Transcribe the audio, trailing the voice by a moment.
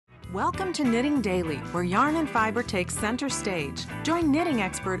Welcome to Knitting Daily, where yarn and fiber takes center stage. Join knitting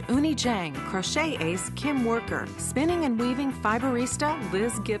expert Eunny Jang, crochet ace Kim Worker, spinning and weaving fiberista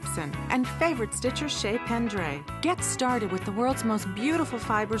Liz Gibson, and favorite stitcher Shea Pendray. Get started with the world's most beautiful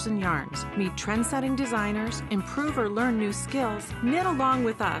fibers and yarns. Meet trend-setting designers, improve or learn new skills, knit along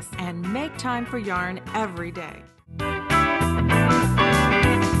with us, and make time for yarn every day.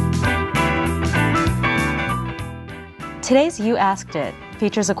 Today's You Asked It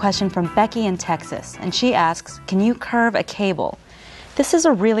features a question from Becky in Texas, and she asks, can you curve a cable? This is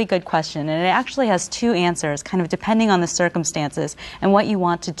a really good question, and it actually has two answers, kind of depending on the circumstances and what you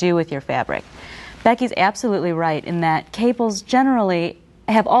want to do with your fabric. Becky's absolutely right in that cables generally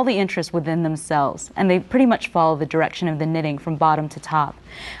have all the interest within themselves, and they pretty much follow the direction of the knitting from bottom to top.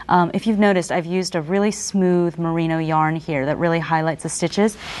 If you've noticed, I've used a really smooth merino yarn here that really highlights the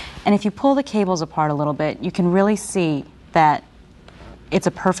stitches, and if you pull the cables apart a little bit, you can really see that it's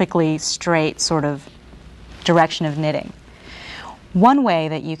a perfectly straight sort of direction of knitting. One way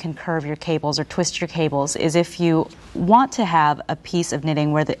that you can curve your cables or twist your cables is if you want to have a piece of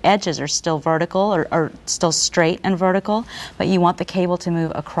knitting where the edges are still vertical or still straight and vertical, but you want the cable to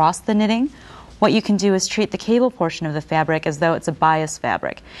move across the knitting. What you can do is treat the cable portion of the fabric as though it's a bias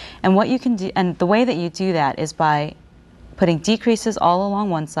fabric. And what you can do, and the way that you do that is by putting decreases all along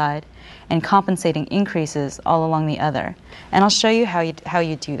one side and compensating increases all along the other. And I'll show you how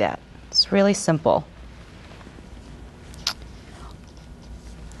you do that. It's really simple.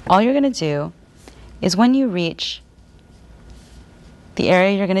 All you're going to do is when you reach the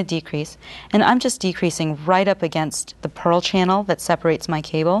area you're going to decrease, and I'm just decreasing right up against the purl channel that separates my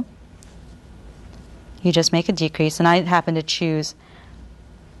cable. You just make a decrease, and I happen to choose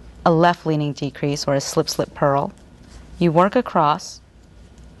a left-leaning decrease or a slip-slip purl. You work across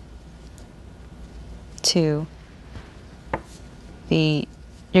to you're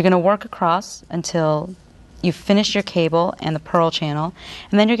going to work across until you finish your cable and the purl channel,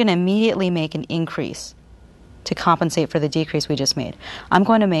 and then you're going to immediately make an increase to compensate for the decrease we just made. I'm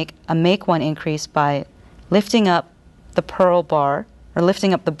going to make a make one increase by lifting up the purl bar, or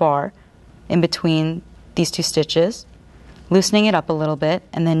lifting up the bar in between these two stitches, loosening it up a little bit,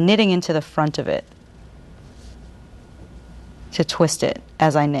 and then knitting into the front of it to twist it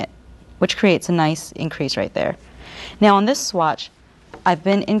as I knit, which creates a nice increase right there. Now on this swatch, I've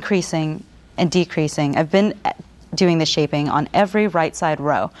been increasing and decreasing. I've been doing the shaping on every right side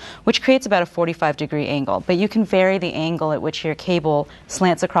row, which creates about a 45-degree angle, but you can vary the angle at which your cable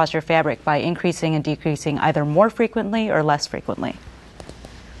slants across your fabric by increasing and decreasing either more frequently or less frequently.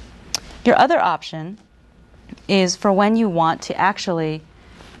 Your other option is for when you want to actually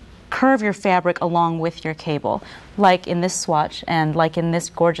curve your fabric along with your cable, like in this swatch and like in this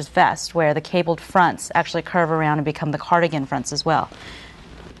gorgeous vest where the cabled fronts actually curve around and become the cardigan fronts as well.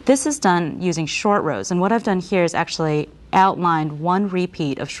 This is done using short rows, and what I've done here is actually outlined one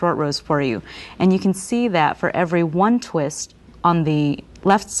repeat of short rows for you, and you can see that for every one twist on the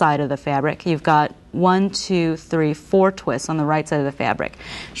left side of the fabric, you've got 1, 2, 3, 4 twists on the right side of the fabric.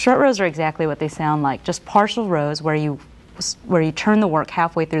 Short rows are exactly what they sound like, just partial rows where you turn the work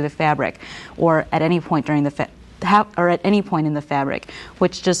halfway through the fabric, or at any point during the at any point in the fabric,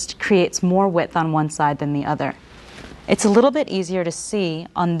 which just creates more width on one side than the other. It's a little bit easier to see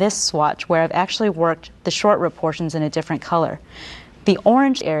on this swatch where I've actually worked the short row portions in a different color. The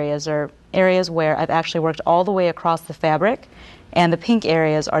orange areas are areas where I've actually worked all the way across the fabric, and the pink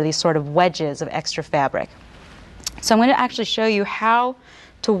areas are these sort of wedges of extra fabric. So I'm going to actually show you how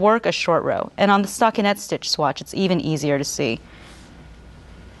to work a short row, and on the stockinette stitch swatch it's even easier to see.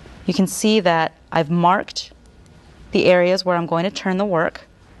 You can see that I've marked the areas where I'm going to turn the work,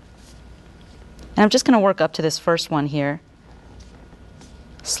 and I'm just going to work up to this first one here,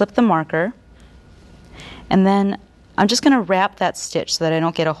 slip the marker, and then I'm just going to wrap that stitch so that I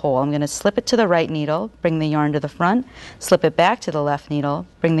don't get a hole. I'm going to slip it to the right needle, bring the yarn to the front, slip it back to the left needle,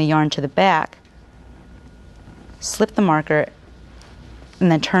 bring the yarn to the back, slip the marker,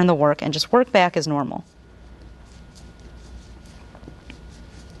 and then turn the work and just work back as normal.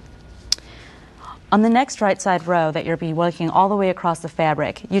 On the next right side row that you'll be working all the way across the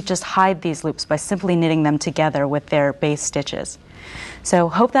fabric, you just hide these loops by simply knitting them together with their base stitches. So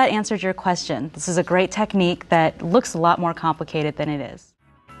hope that answered your question. This is a great technique that looks a lot more complicated than it is.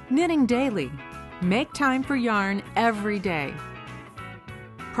 Knitting Daily. Make time for yarn every day.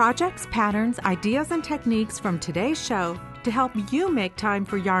 Projects, patterns, ideas, and techniques from today's show to help you make time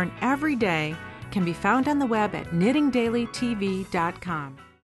for yarn every day can be found on the web at knittingdailytv.com.